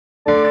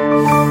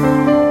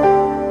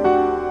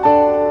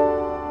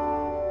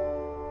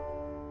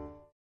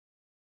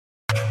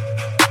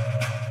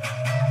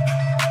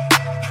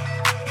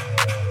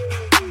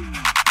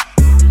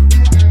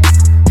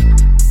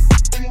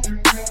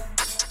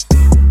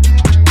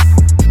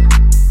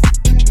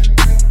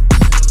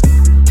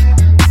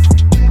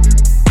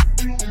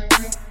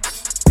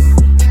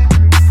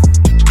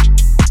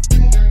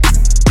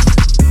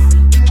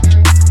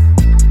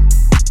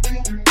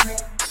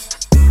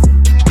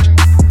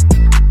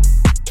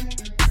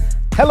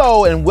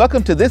Hello and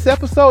welcome to this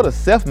episode of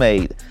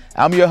Self-Made.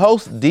 I'm your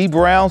host, Dee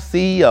Brown,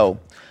 CEO.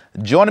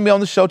 Joining me on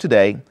the show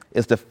today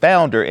is the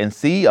founder and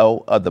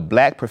CEO of the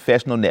Black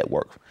Professional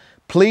Network.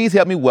 Please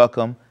help me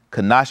welcome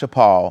Kenasha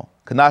Paul.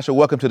 Kenasha,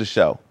 welcome to the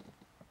show.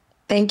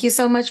 Thank you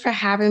so much for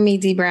having me,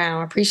 Dee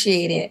Brown.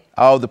 Appreciate it.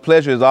 Oh, the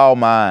pleasure is all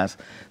mine.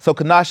 So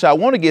Kenasha, I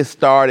want to get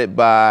started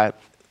by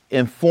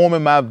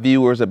informing my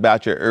viewers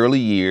about your early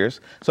years.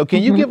 So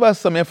can you give us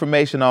some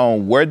information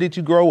on where did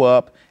you grow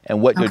up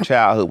and what your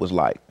childhood was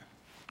like?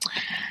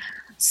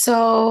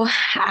 So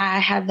I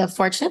had the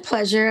fortunate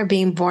pleasure of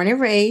being born and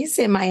raised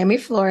in Miami,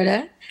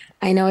 Florida.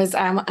 I know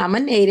I'm a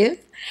native.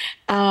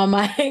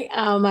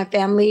 My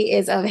family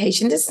is of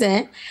Haitian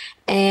descent,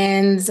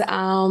 and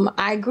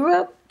I grew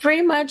up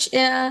pretty much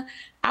I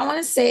want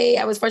to say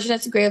I was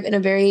fortunate to grow up in a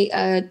very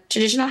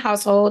traditional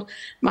household.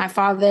 My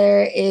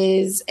father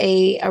is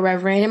a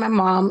reverend, and my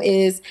mom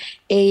is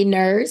a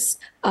nurse.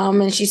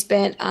 And she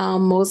spent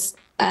most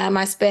of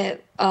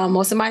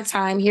my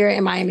time here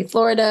in Miami,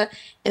 Florida,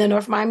 in the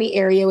North Miami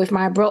area with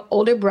my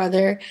older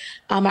brother,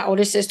 my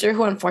older sister,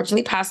 who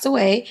unfortunately passed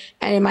away,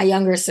 and my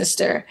younger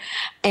sister.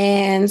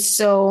 And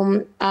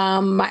so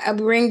my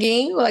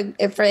upbringing, like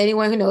for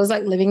anyone who knows,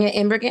 like living in an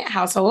immigrant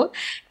household,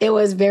 it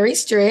was very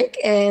strict.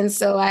 And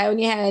so I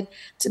only had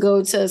to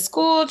go to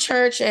school,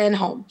 church, and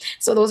home.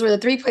 So those were the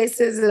three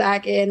places that I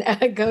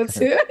can go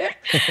to.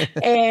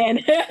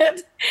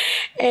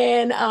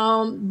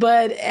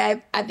 But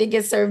I think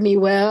it served me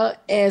well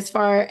as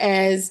far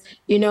as,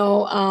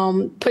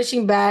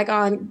 pushing back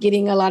on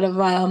getting a lot of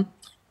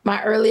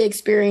my early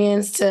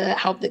experience to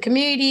help the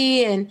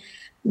community and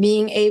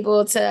being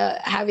able to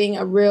having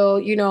a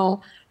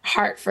real,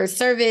 heart for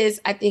service.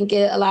 I think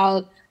it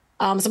allowed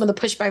some of the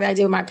pushback that I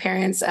did with my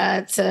parents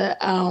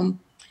to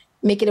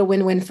make it a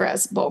win-win for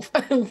us both,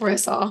 for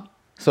us all.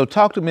 So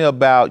talk to me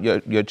about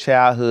your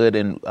childhood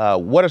and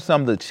what are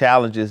some of the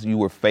challenges you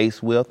were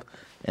faced with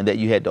and that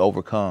you had to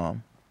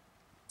overcome?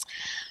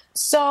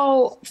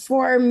 So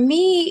for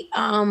me,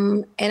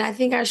 and I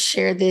think I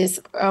shared this,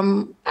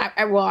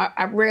 I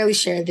rarely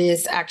share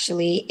this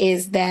actually,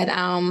 is that,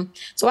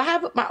 so I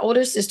have my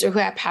older sister who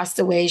had passed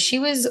away. She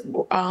was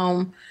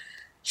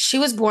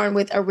born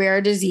with a rare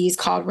disease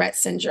called Rett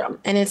syndrome.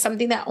 And it's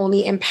something that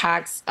only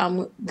impacts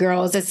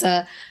girls. It's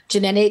a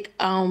genetic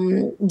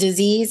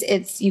disease.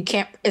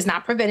 It's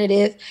not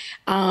preventative.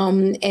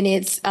 And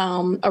it's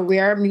a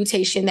rare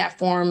mutation that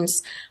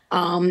forms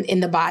in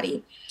the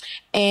body.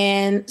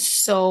 And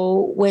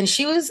so when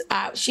she's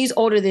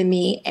older than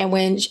me, and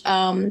when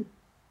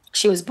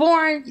she was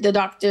born, the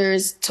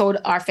doctors told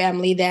our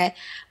family that,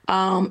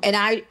 and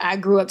I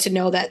grew up to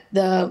know that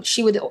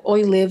she would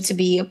only live to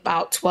be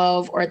about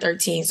 12 or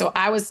 13. So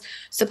I was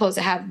supposed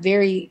to have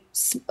we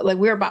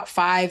were about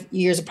 5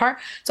 years apart.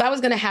 So I was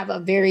going to have a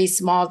very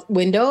small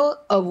window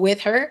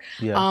with her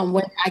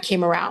when I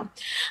came around.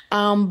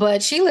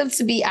 But she lived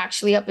to be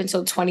actually up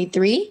until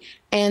 23.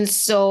 And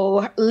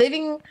so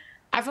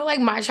I feel like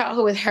my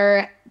childhood with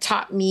her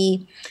taught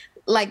me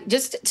like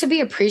just to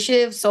be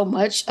appreciative so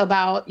much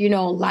about,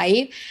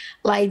 life.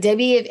 Like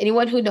Debbie, if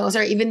anyone who knows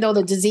her, even though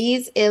the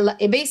disease,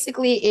 it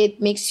basically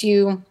makes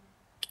you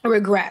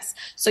regress.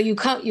 So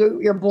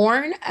you're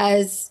born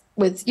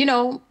with,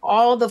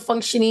 all the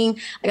functioning,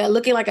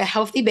 looking like a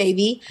healthy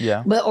baby.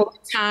 Yeah. But over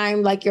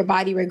time, like your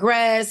body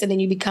regress, and then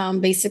you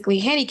become basically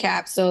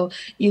handicapped. So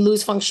you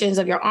lose functions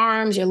of your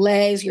arms, your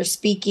legs, your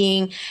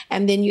speaking,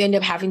 and then you end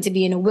up having to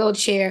be in a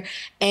wheelchair.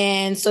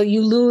 And so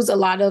you lose a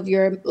lot of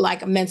your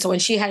mental,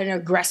 and she had an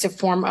aggressive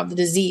form of the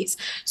disease.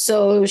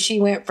 So she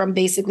went from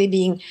basically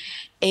being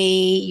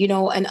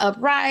an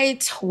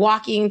upright,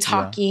 walking,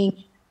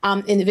 talking,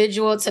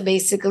 individual to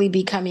basically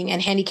becoming a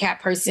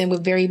handicapped person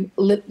with very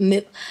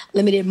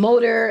limited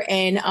motor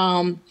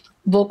and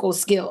vocal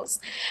skills.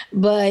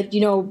 But,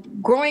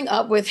 growing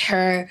up with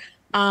her,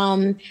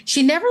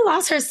 she never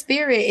lost her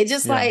spirit. It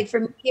just for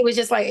me, it was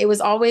just it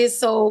was always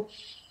so,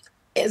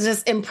 it's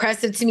just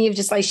impressive to me. Of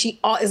just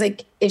it's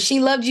like, if she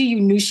loved you, you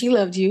knew she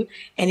loved you.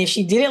 And if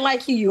she didn't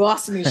like you, you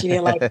also knew she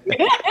didn't like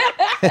you.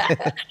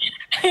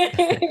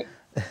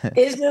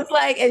 It's just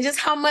and just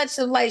how much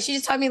of she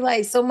just taught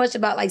me so much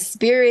about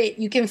spirit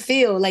you can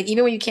feel,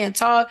 even when you can't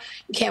talk,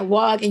 you can't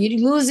walk, and you're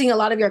losing a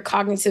lot of your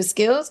cognitive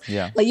skills.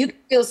 Yeah. You can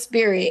feel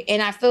spirit.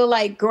 And I feel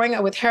like growing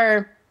up with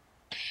her,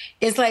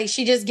 it's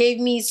she just gave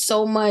me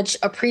so much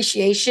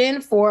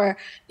appreciation for,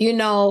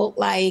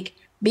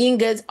 being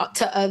good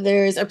to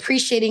others,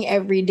 appreciating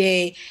every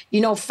day,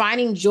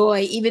 finding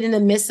joy, even in the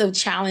midst of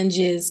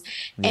challenges.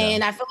 Yeah.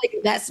 And I feel like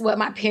that's what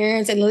my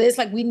parents, and it's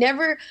we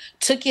never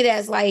took it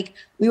as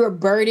we were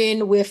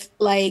burdened with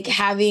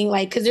having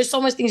cause there's so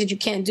much things that you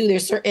can't do.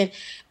 There's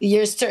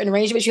certain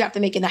arrangements you have to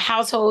make in the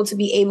household to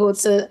be able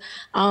to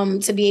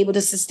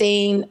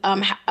sustain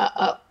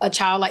a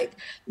child like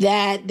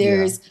that.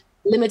 There's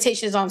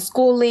limitations on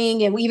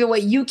schooling and even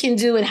what you can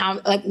do and how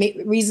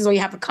reasons why you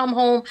have to come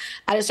home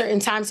at a certain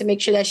time to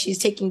make sure that she's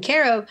taken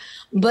care of.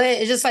 But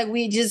it's just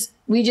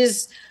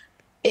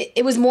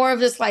it was more of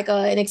just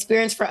an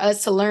experience for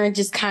us to learn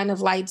just kind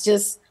of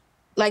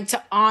like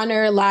to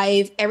honor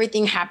life.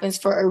 Everything happens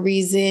for a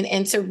reason,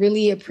 and to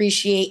really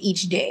appreciate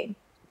each day.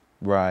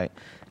 Right.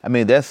 I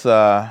mean, that's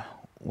wow.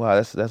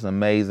 That's an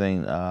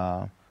amazing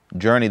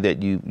journey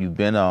that you've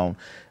been on.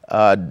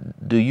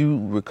 Do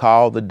you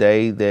recall the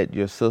day that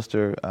your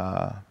sister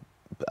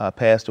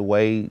passed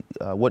away?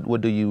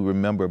 What do you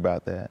remember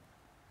about that?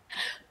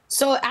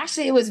 So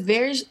actually, it was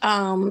very.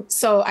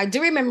 So I do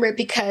remember it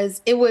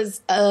because it was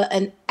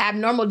an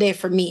abnormal day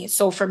for me.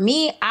 So for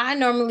me, I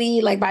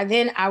normally like by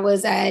then I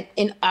was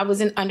in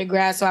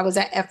undergrad, so I was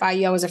at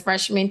FIU. I was a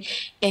freshman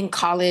in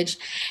college,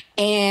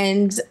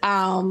 and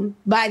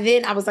by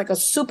then I was like a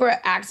super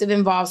active,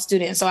 involved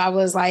student. So I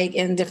was like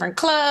in different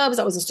clubs.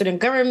 I was in student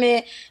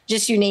government,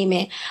 just you name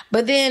it.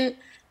 But then,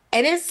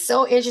 and it's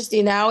so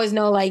interesting. I always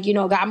know, like,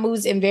 God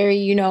moves in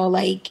very,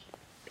 like,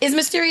 it's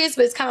mysterious,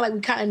 but it's kind of like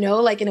we kind of know,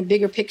 like in a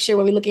bigger picture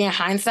when we're looking at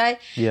hindsight.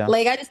 Yeah.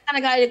 Like I just kind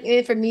of got it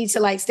in for me to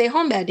like stay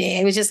home that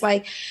day. It was just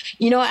like,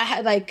 I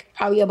had like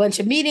probably a bunch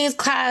of meetings,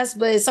 class,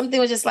 but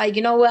something was just like,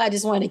 you know what? I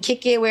just wanted to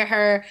kick it with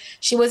her.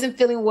 She wasn't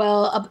feeling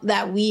well up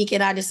that week.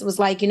 And I just was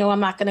like, I'm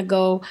not going to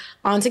go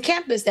onto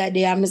campus that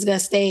day. I'm just going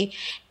to stay.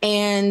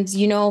 And,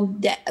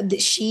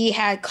 that she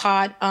had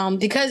caught,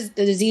 because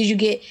the disease you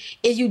get,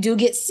 if you do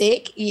get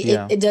sick,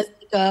 it does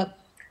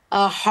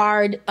a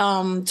hard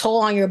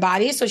toll on your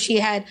body. So she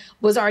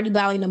was already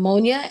battling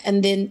pneumonia,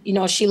 and then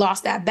she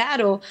lost that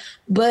battle.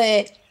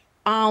 But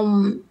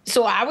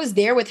so I was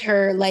there with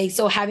her, like,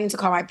 so having to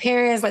call my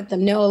parents, let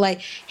them know, like,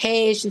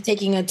 hey, she's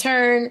taking a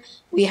turn.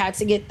 We had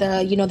to get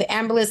the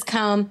ambulance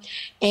come.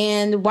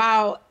 And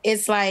wow,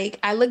 it's like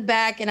I look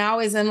back and I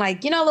always am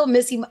like, a little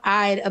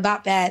misty-eyed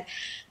about that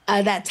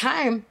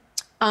time.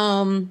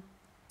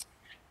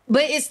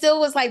 But it still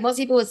was like most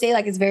people would say,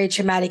 like, it's a very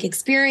traumatic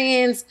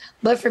experience.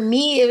 But for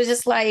me, it was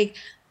just like,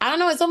 I don't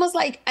know. It's almost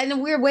like in a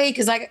weird way,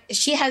 because like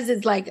she has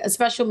this like a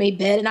special made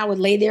bed, and I would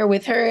lay there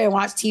with her and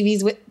watch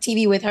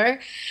TV with her.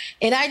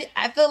 And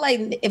I feel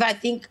like if I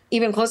think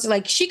even closer,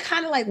 like she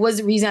kind of like was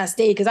the reason I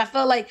stayed, because I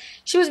felt like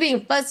she was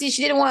being fussy.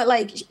 She didn't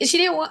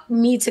want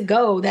me to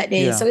go that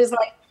day. Yeah. So it's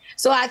like,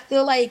 so I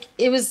feel like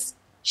it was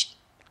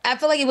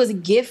a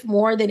gift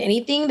more than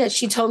anything that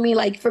she told me,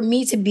 like, for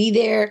me to be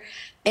there.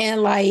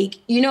 And like,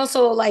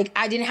 so like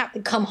I didn't have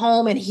to come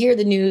home and hear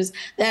the news,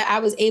 that I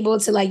was able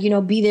to like,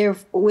 be there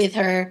with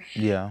her.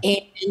 Yeah.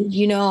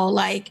 And,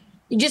 like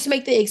you just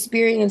make the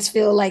experience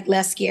feel like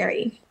less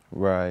scary.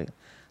 Right.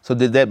 So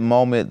did that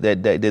moment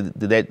did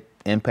that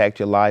impact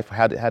your life?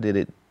 How did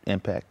it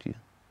impact you?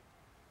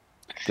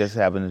 Just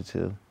having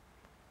to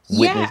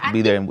witness,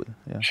 be there.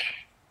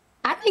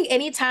 I think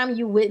anytime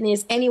you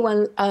witness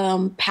anyone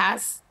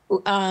pass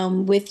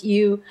with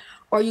you,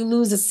 or you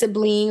lose a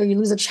sibling, or you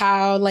lose a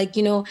child, like,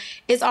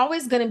 it's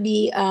always going to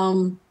be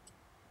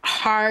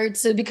hard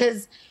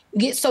because you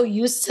get so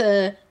used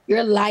to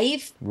your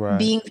life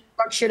being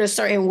structured a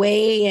certain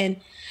way,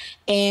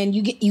 and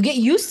you get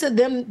used to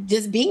them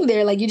just being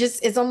there. Like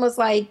it's almost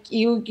like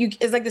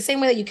it's like the same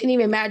way that you couldn't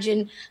even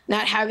imagine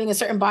not having a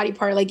certain body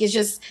part. Like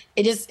it's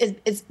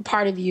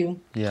part of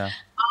you. Yeah.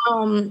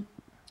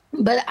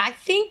 But I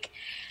think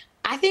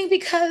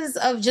because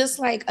of just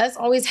like us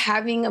always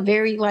having a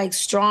very like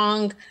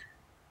strong,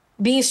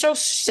 being so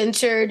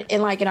centered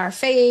in like in our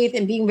faith,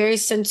 and being very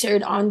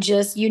centered on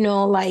just,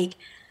 like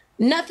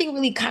nothing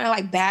really kind of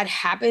like bad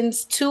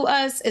happens to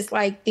us. It's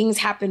like things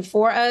happen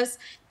for us.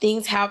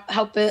 Things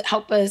help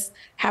us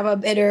have a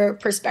better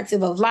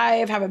perspective of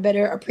life, have a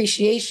better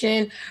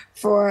appreciation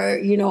for,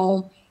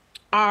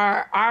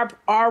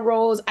 our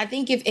roles. I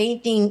think if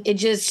anything, it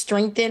just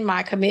strengthened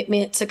my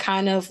commitment to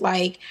kind of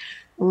like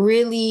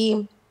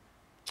really,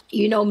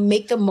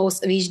 make the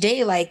most of each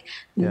day. Like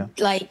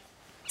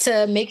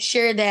to make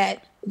sure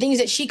that things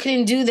that she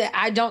couldn't do, that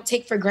I don't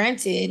take for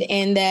granted,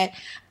 and that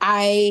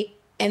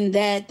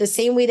the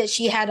same way that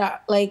she had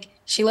like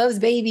she loves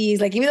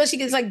babies, like even though she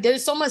gets like,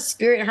 there's so much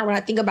spirit in her. When I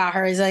think about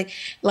her, is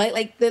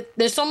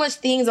there's so much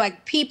things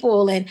like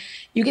people, and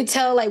you could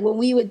tell like when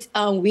we would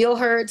wheel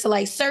her to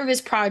like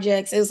service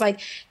projects, it's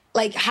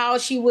like how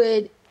she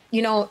would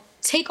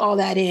take all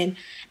that in,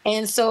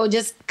 and so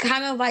just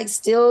kind of like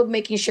still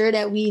making sure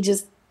that we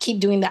just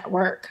keep doing that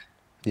work.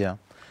 Yeah.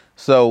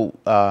 So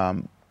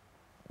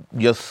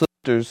your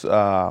sister's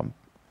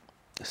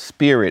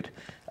spirit,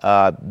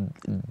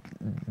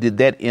 did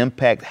that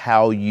impact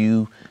how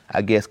you,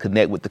 I guess,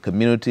 connect with the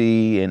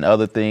community and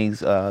other things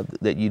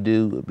that you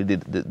do?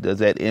 Does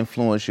that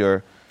influence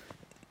your,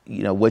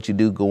 what you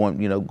do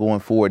going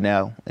forward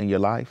now in your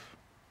life?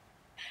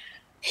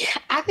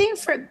 I think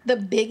for the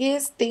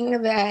biggest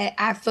thing that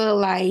I feel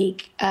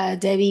like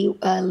Debbie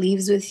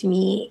leaves with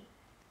me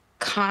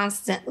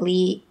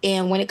constantly,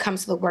 and when it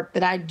comes to the work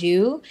that I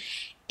do,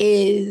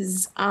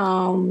 is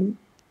not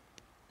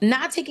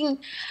taking.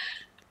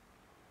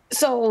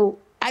 So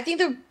I think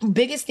the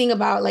biggest thing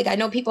about, like, I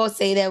know people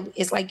say that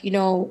it's like,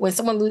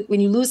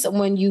 when you lose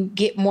someone, you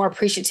get more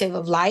appreciative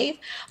of life.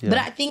 Yeah. But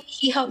I think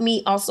he helped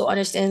me also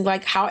understand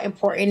like how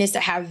important it is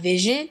to have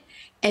vision.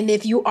 And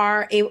if you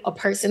are a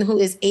person who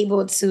is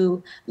able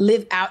to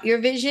live out your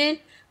vision,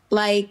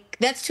 like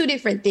that's two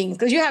different things.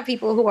 Because you have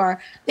people who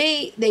are,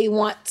 they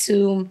want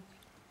to,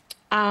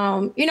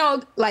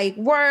 like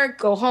work,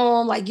 go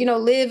home, like,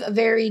 live a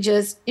very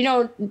just,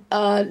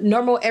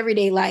 normal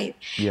everyday life.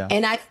 Yeah.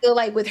 And I feel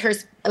like with her,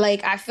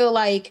 like, I feel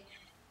like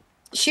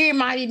she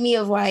reminded me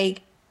of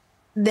like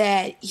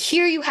that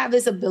here you have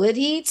this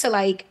ability to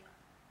like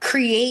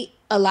create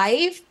a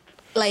life,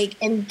 like,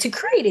 and to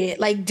create it,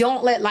 like,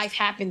 don't let life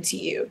happen to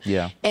you.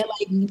 Yeah. And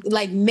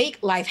like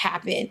make life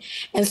happen.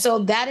 And so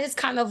that is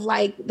kind of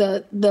like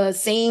the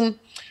same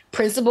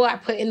principle I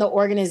put in the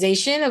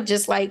organization of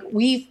just like,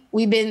 we've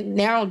been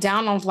narrowed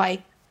down on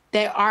like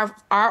that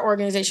our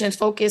organization is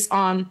focused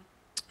on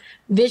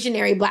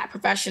visionary Black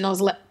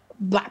professionals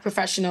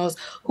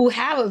who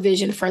have a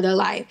vision for their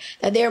life,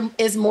 that there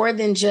is more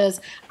than just,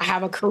 I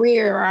have a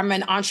career or I'm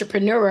an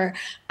entrepreneur.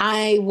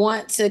 I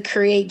want to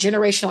create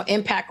generational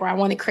impact, or I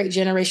want to create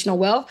generational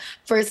wealth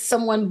for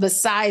someone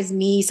besides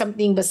me,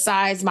 something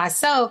besides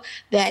myself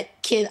that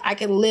I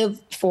can live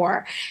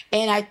for.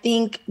 And I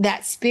think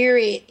that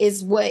spirit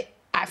is what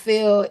I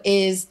feel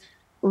is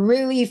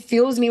really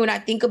fuels me when I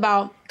think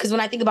about, because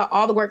when I think about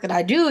all the work that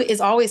I do, is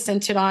always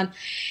centered on,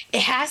 it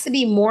has to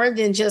be more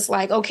than just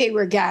like, okay,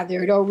 we're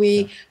gathered, or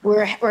we're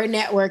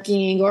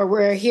networking, or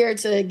we're here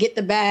to get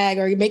the bag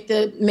or make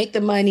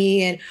the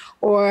money, and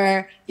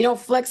or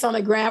flex on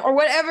the gram or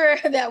whatever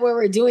that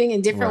we're doing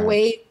in different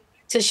ways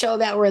to show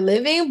that we're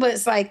living. But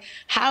it's like,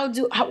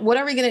 what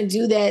are we gonna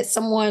do that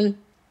someone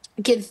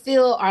can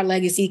feel our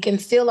legacy, can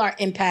feel our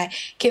impact,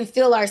 can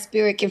feel our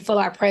spirit, can feel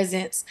our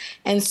presence?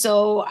 And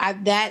so I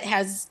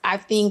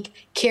think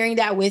carrying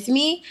that with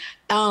me,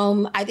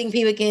 I think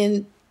people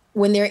can,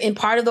 when they're in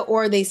part of the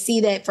org, they see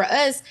that for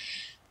us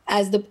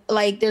as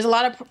there's a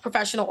lot of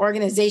professional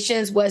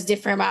organizations. What's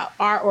different about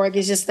our org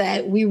is just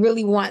that we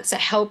really want to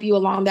help you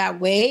along that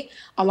way,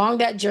 along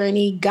that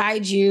journey,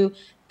 guide you,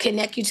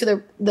 connect you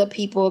to the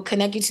people,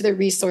 connect you to the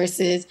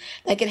resources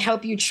that can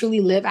help you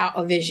truly live out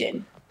a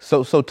vision.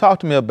 So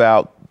talk to me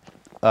about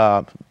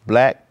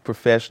Black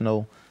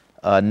Professional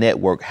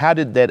Network. How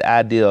did that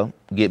idea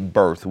get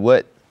birthed?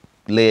 What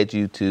led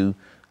you to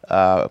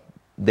that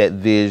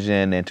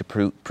vision and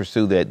to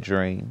pursue that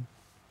dream?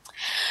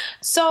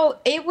 So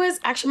it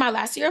was actually my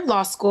last year of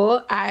law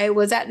school. I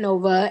was at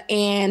Nova,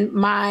 and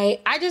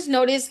I just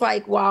noticed,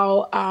 like,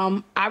 while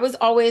I was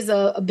always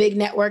a big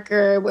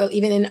networker, well,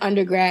 even in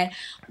undergrad,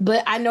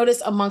 but I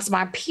noticed amongst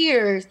my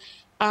peers,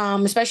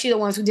 especially the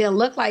ones who didn't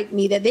look like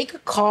me, that they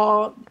could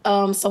call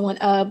someone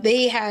up.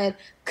 They had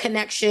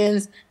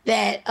connections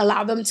that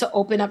allowed them to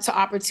open up to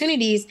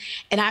opportunities.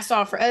 And I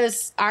saw for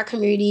us, our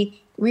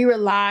community, we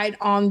relied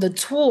on the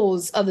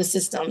tools of the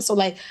system. So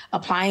like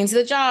applying to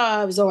the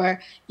jobs, or,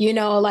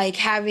 like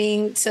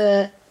having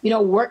to,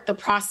 work the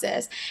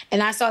process.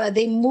 And I saw that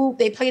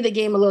they played the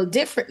game a little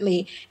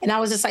differently. And I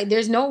was just like,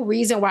 there's no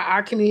reason why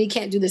our community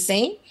can't do the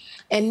same.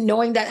 And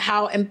knowing that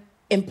how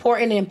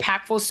important and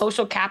impactful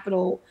social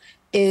capital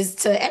is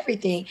to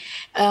everything.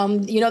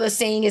 The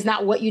saying is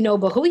not what you know,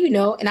 but who you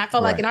know. And I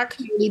felt like in our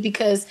community,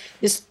 because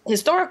this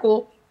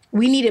historical,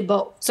 we needed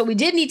both. So we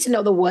did need to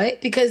know the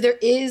what, because there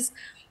is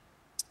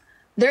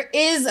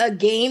a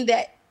game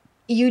that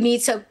you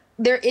need to,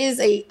 there is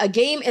a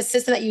game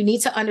system that you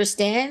need to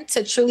understand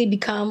to truly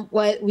become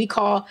what we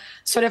call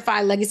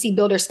certified legacy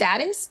builder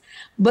status.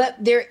 But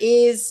there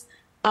is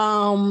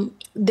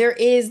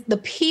the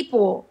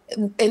people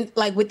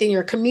within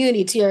your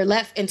community, to your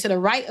left and to the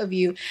right of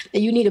you,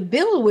 that you need to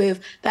build with,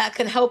 that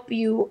can help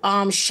you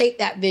shape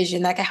that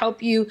vision, that can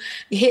help you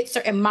hit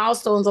certain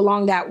milestones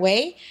along that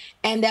way.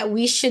 And that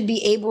we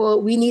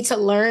need to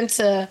learn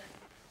to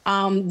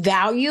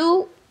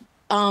value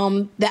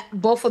that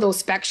both of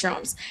those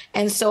spectrums.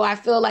 And so I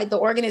feel like the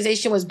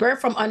organization was birthed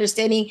from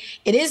understanding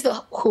it is the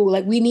who.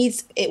 Like we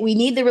need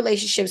the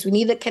relationships, we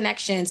need the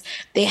connections.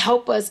 They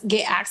help us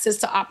get access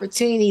to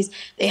opportunities.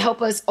 They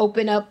help us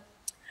open up,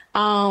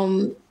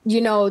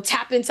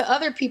 tap into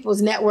other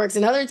people's networks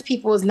and other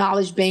people's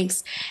knowledge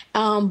banks.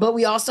 But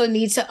we also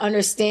need to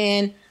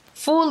understand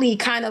fully,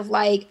 kind of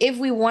like, if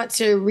we want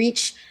to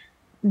reach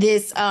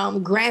this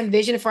grand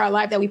vision for our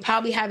life that we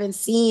probably haven't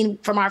seen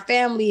from our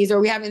families,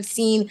 or we haven't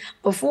seen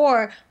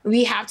before,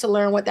 we have to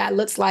learn what that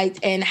looks like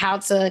and how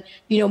to,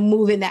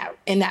 move in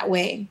that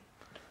way.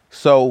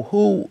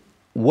 So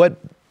what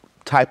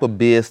type of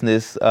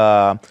business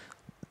that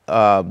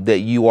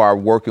you are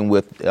working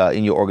with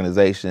in your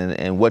organization,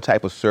 and what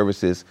type of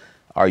services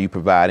are you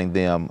providing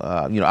them?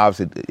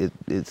 Obviously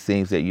it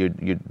seems that you're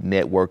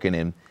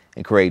networking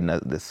and creating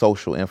the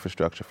social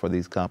infrastructure for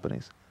these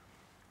companies.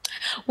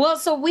 Well,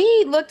 so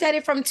we looked at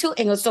it from two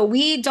angles. So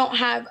we don't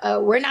have,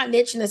 we're not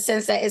niche in the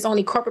sense that it's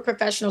only corporate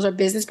professionals or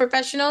business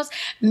professionals.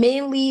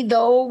 Mainly,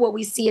 though, what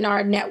we see in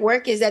our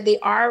network is that they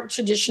are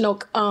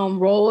traditional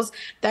roles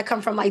that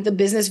come from like the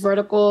business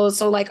verticals.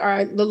 So like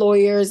the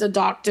lawyers, the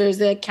doctors,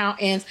 the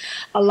accountants,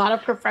 a lot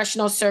of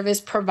professional service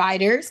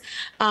providers.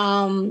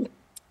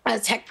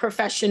 as tech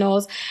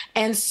professionals.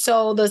 And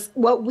so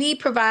what we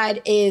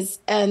provide is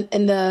in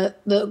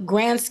the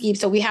grand scheme.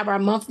 So we have our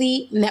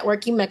monthly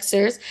networking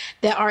mixers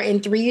that are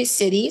in 3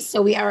 cities.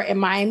 So we are in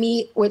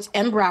Miami,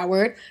 and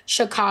Broward,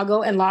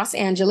 Chicago, and Los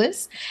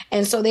Angeles.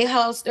 And so they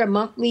host their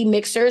monthly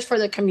mixers for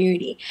the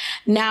community.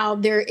 Now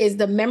there is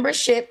the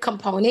membership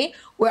component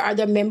where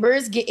the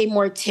members get a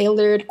more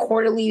tailored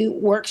quarterly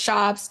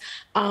workshops,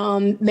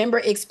 member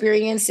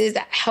experiences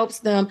that helps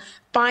them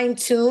fine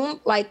tune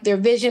like their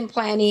vision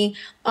planning,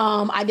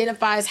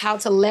 identifies how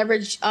to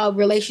leverage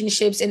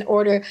relationships in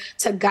order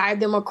to guide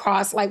them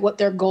across like what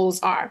their goals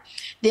are.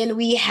 Then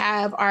we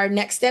have our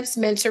next steps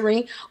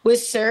mentoring, which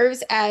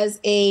serves as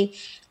I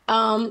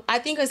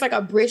think it's like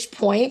a bridge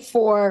point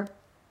for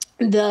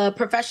the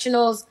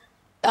professionals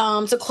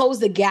to close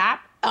the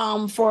gap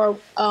for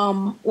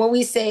what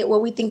we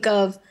think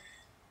of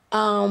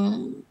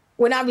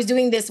when I was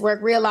doing this work,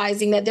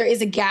 realizing that there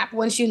is a gap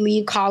once you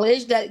leave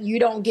college that you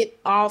don't get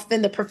off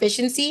in the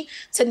proficiency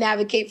to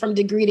navigate from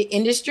degree to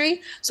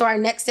industry. So our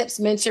Next Steps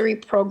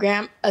Mentoring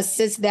program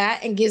assists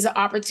that and gives an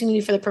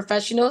opportunity for the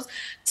professionals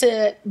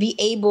to be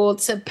able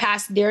to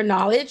pass their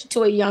knowledge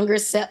to a younger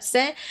set,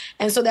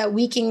 and so that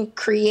we can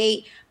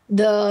create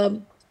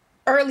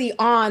early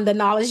on the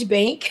knowledge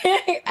bank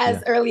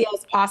as early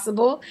as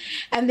possible.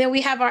 And then we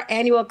have our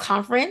annual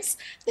conference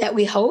that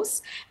we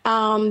host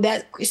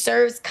that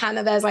serves kind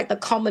of as like the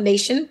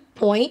culmination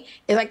point.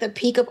 It's like the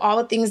peak of all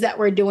the things that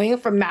we're doing,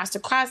 from master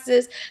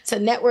classes to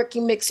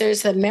networking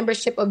mixers to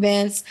membership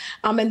events,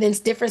 and then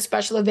different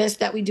special events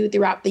that we do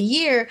throughout the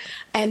year.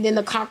 And then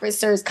the conference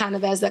serves kind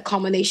of as that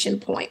culmination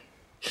point.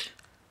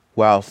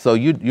 Wow. So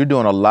you're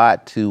doing a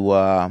lot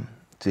to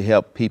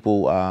help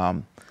people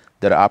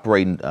that are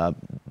operating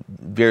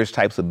various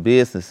types of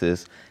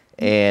businesses.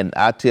 And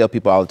I tell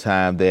people all the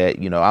time that,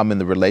 I'm in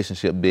the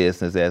relationship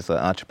business as an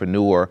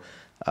entrepreneur.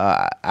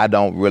 I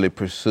don't really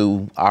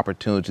pursue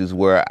opportunities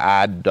where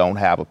I don't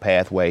have a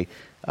pathway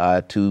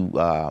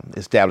to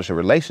establish a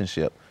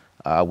relationship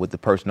with the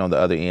person on the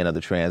other end of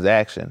the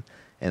transaction.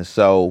 And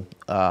so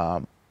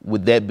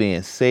with that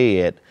being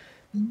said,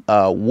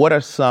 what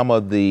are some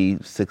of the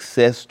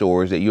success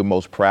stories that you're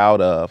most proud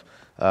of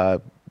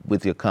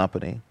with your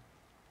company?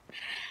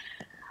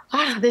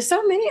 There's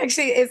so many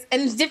actually.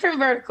 It's different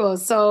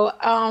verticals. So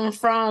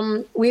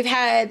we've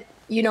had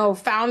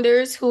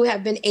founders who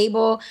have been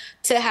able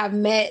to have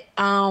met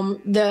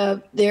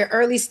their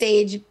early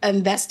stage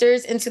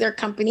investors into their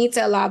company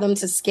to allow them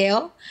to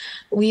scale.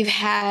 We've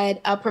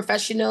had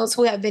professionals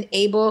who have been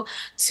able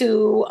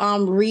to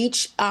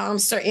reach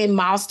certain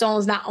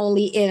milestones, not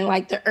only in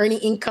like the earning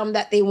income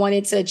that they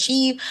wanted to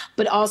achieve,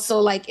 but also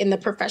like in the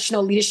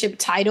professional leadership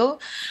title.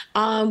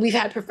 We've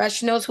had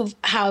professionals who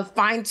have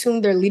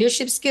fine-tuned their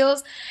leadership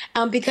skills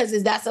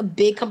because that's a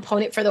big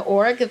component for the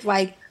org. If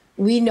like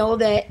we know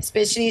that,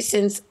 especially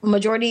since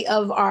majority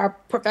of our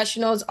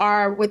professionals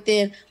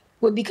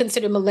would be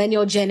considered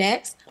millennial Gen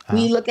X.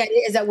 We look at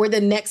it as that we're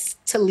the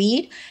next to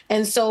lead.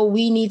 And so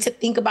we need to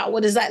think about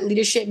what does that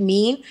leadership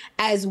mean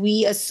as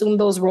we assume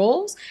those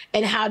roles,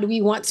 and how do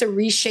we want to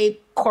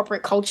reshape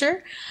corporate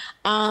culture.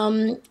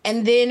 And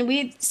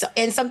then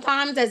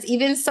sometimes as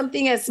even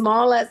something as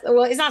small as,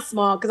 well, it's not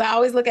small, because I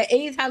always look at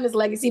anytime this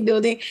legacy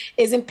building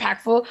is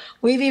impactful.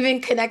 We've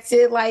even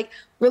connected like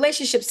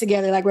relationships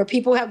together, like where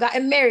people have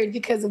gotten married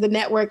because of the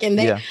network, and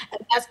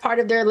that's part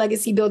of their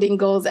legacy building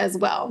goals as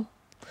well.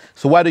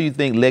 So why do you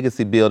think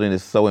legacy building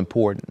is so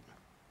important?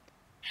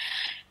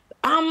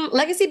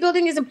 Legacy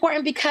building is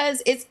important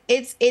because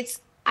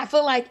I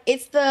feel like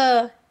it's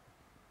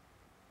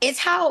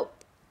how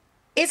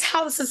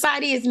the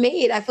society is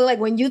made. I feel like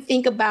when you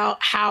think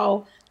about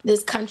how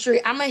this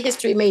country, I'm a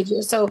history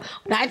major, so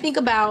when I think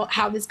about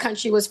how this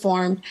country was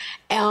formed,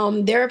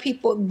 there are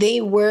people,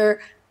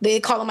 they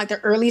call them like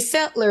the early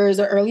settlers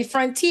or early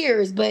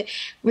frontiers, but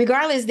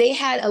regardless, they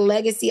had a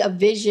legacy, a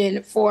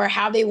vision for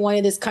how they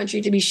wanted this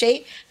country to be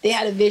shaped. They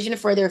had a vision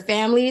for their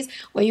families.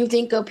 When you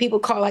think of people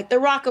called like the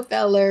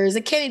Rockefellers,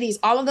 the Kennedys,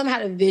 all of them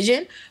had a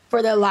vision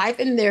for their life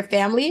and their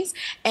families.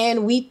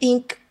 And we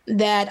think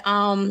that,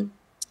 and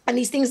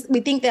these things,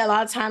 we think that a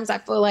lot of times I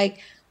feel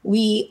like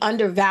we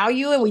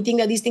undervalue, and we think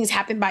that these things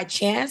happen by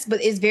chance,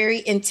 but it's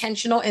very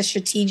intentional and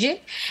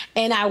strategic.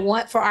 And I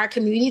want for our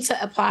community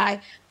to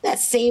apply that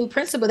same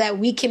principle, that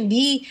we can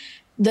be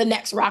the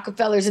next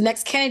Rockefellers, the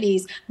next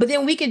Kennedys, but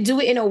then we could do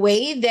it in a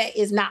way that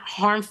is not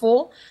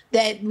harmful,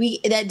 that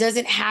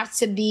doesn't have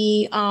to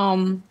be,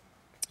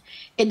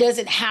 it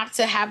doesn't have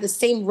to have the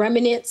same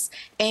remnants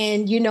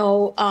and,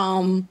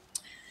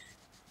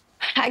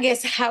 I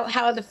guess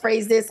how to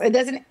phrase this. It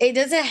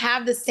doesn't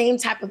have the same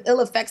type of ill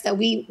effects that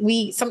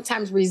we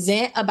sometimes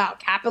resent about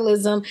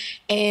capitalism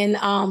and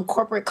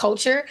corporate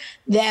culture,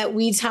 that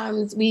we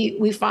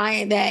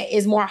find that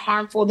is more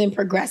harmful than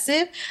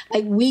progressive.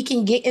 Like, we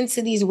can get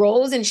into these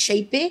roles and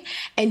shape it,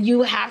 and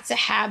you have to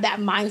have that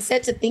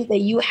mindset to think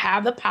that you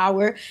have the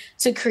power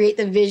to create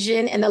the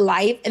vision and the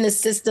life and the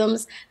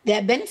systems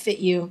that benefit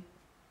you.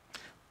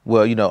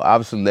 Well,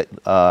 obviously,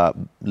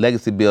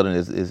 legacy building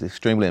is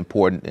extremely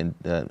important,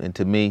 and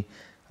to me,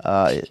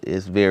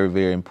 is very,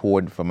 very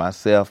important for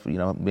myself,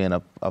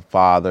 being a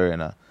father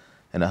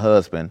and a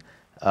husband.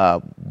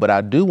 But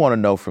I do want to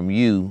know from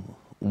you,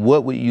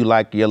 what would you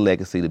like your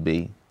legacy to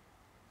be?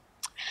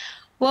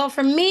 Well,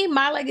 for me,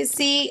 my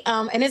legacy,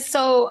 and it's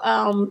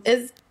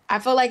I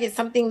feel like it's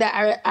something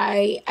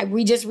that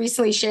we just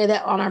recently shared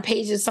that on our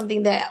page, is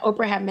something that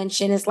Oprah had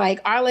mentioned. It's like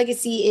our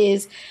legacy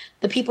is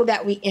the people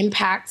that we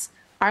impact.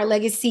 Our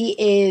legacy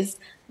is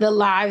the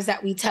lives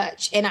that we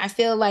touch. And I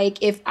feel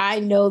like if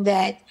I know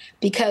that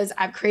because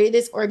I've created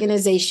this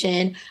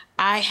organization,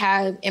 I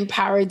have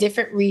empowered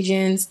different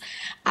regions,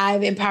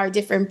 I've empowered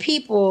different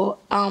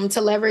people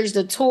to leverage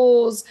the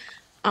tools,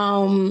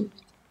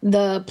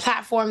 the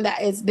platform that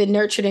has been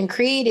nurtured and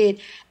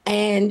created,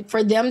 and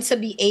for them to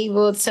be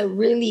able to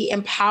really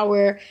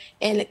empower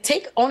and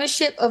take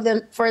ownership of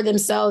them for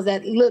themselves,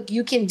 that look,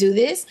 you can do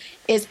this,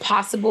 it's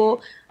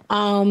possible.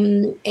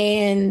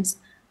 I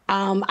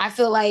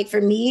feel like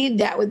for me,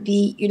 that would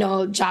be,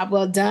 job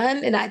well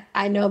done. And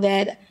I know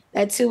that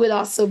too would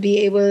also be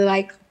able to,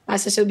 like, my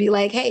sister would be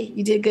like, hey,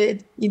 you did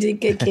good. You did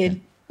good,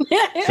 kid.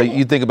 So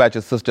you think about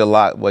your sister a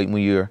lot when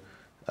you're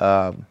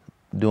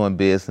doing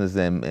business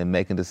and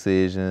making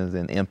decisions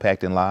and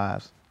impacting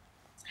lives?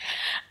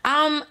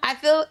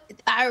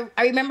 I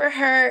remember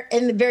her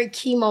in the very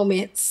key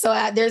moments.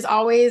 So there's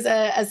always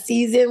a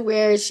season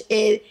where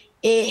it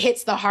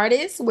hits the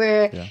hardest,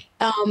 where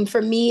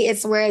for me,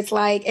 it's where it's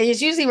like, and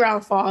it's usually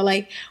around fall,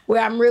 like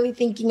where I'm really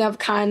thinking of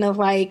kind of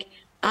like,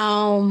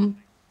 how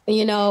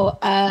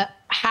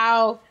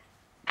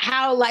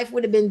life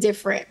would have been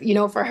different,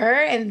 for her.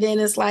 And then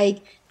it's like,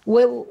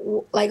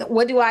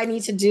 what do I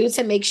need to do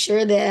to make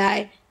sure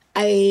that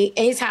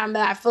anytime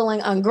that I'm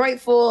feeling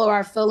ungrateful or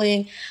I'm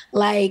feeling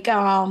like,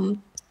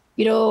 I'm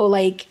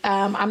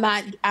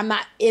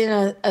not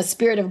in a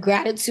spirit of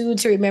gratitude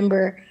to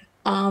remember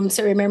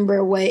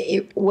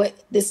what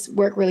this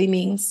work really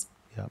means.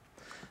 Yep.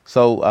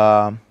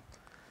 So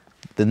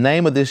the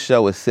name of this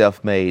show is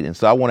Self-Made, and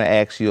so I want to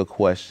ask you a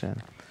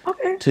question.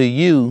 Okay. To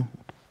you,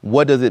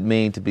 what does it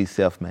mean to be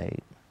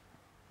self-made?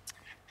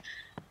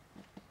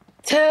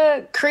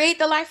 To create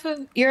the life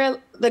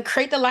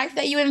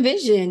that you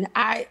envision.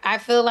 I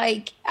feel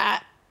like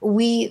a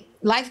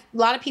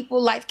lot of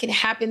people, life can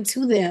happen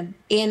to them,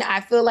 and I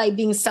feel like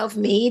being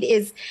self-made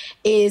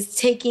is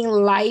taking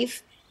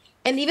life.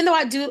 And even though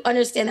I do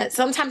understand that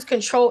sometimes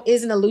control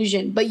is an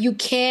illusion, but you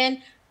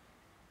can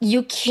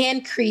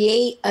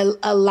create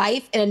a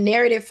life and a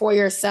narrative for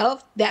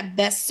yourself that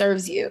best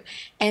serves you,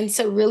 and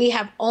to really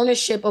have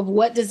ownership of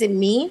what does it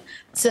mean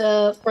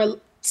to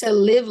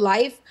live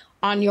life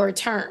on your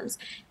terms,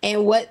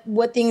 and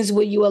what things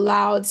will you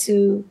allow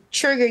to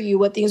trigger you,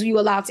 what things will you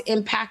allow to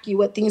impact you,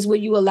 what things will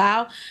you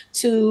allow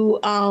to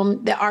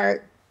that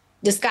are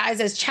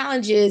disguised as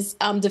challenges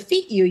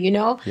defeat you,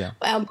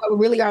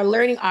 really are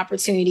learning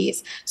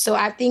opportunities. So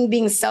I think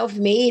being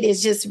self-made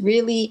is just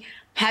really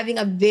having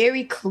a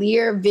very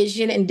clear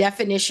vision and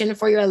definition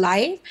for your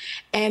life,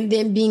 and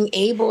then being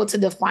able to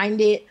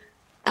define it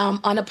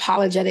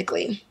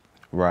unapologetically.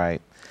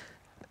 Right.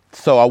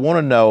 So I want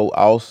to know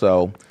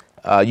also,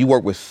 you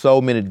work with so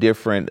many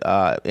different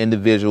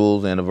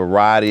individuals and a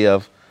variety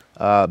of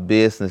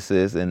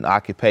businesses and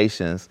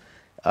occupations.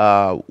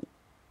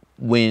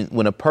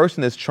 When a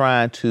person is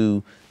trying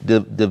to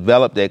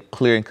develop that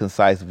clear and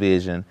concise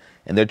vision,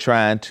 and they're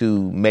trying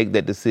to make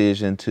that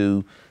decision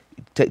to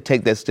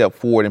take that step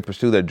forward and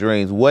pursue their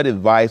dreams, what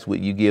advice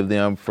would you give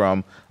them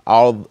from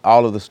all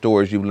of the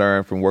stories you've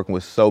learned from working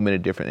with so many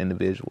different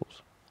individuals?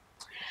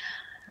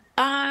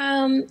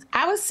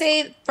 I would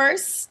say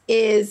first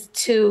is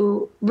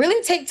to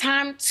really take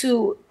time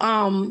to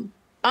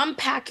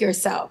unpack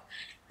yourself.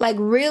 Like,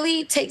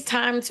 really take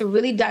time to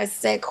really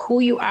dissect who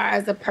you are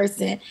as a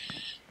person.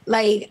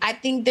 Like, I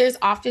think there's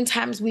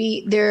oftentimes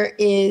there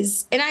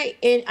is, and I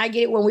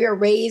get it, when we are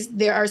raised,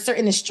 there are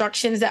certain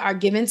instructions that are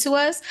given to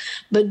us,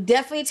 but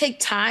definitely take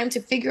time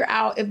to figure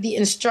out if the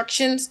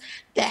instructions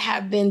that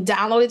have been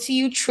downloaded to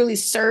you truly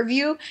serve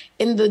you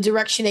in the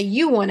direction that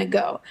you want to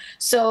go.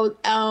 So,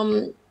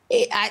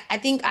 I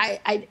think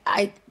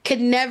I could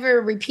never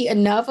repeat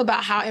enough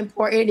about how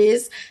important it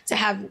is to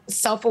have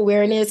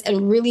self-awareness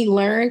and really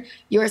learn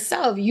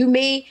yourself. You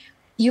might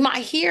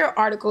hear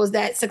articles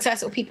that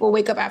successful people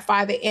wake up at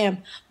 5 a.m.,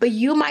 but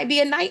you might be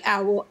a night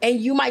owl, and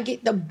you might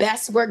get the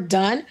best work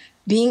done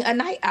being a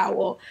night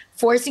owl.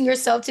 Forcing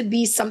yourself to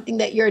be something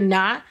that you're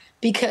not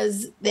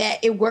because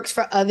that it works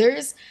for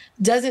others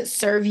doesn't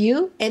serve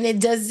you, and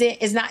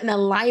is not in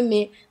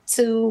alignment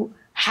to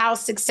how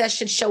success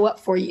should show up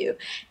for you.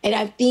 And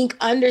I think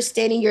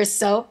understanding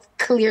yourself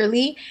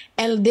clearly,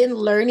 and then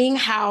learning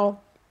how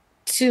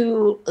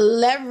to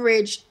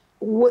leverage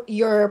what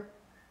your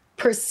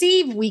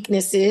perceived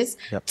weaknesses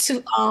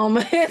to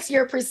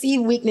your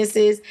perceived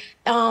weaknesses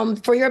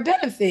for your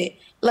benefit.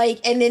 Like,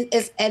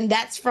 and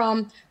that's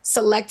from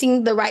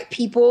selecting the right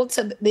people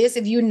to this.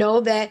 If you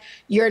know that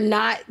you're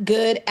not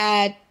good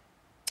at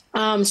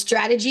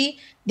strategy,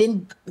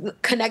 then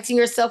connecting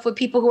yourself with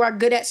people who are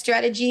good at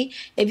strategy.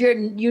 If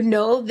you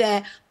know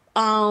that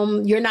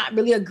you're not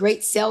really a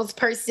great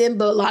salesperson,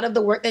 but a lot of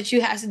the work that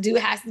you have to do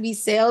has to be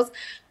sales,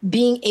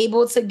 being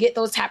able to get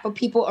those type of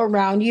people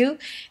around you.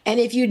 And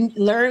if you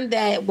learn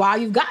that while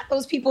you've got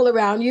those people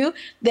around you,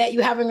 that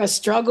you're having a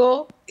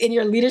struggle in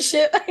your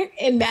leadership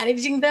and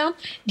managing them,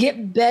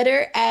 get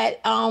better at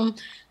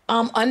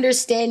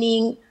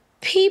understanding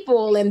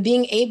people and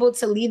being able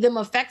to lead them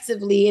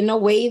effectively in a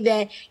way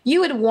that you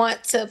would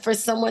want to, for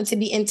someone to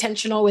be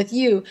intentional with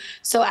you.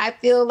 So I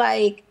feel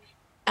like,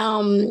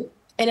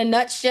 in a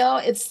nutshell,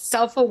 it's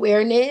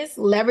self-awareness,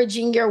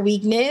 leveraging your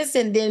weakness,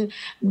 and then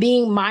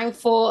being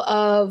mindful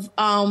of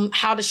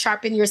how to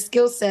sharpen your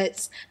skill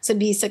sets to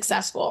be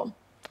successful.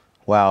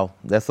 Wow,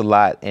 that's a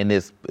lot, and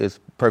it's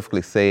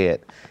perfectly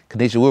said.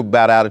 Kenasha, we're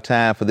about out of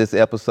time for this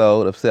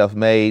episode of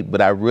Self-Made,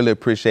 but I really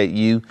appreciate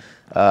you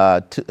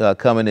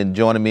coming and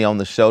joining me on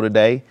the show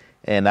today,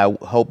 and I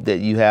hope that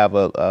you have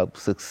a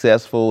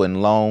successful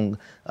and long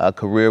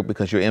career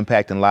because you're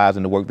impacting lives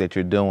in the work that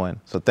you're doing.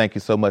 So thank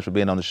you so much for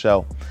being on the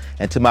show.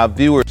 And to my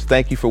viewers,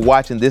 thank you for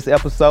watching this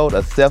episode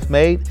of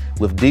Self-Made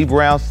with Dee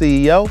Brown,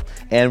 CEO.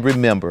 And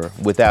remember,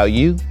 without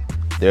you,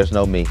 there's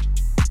no me.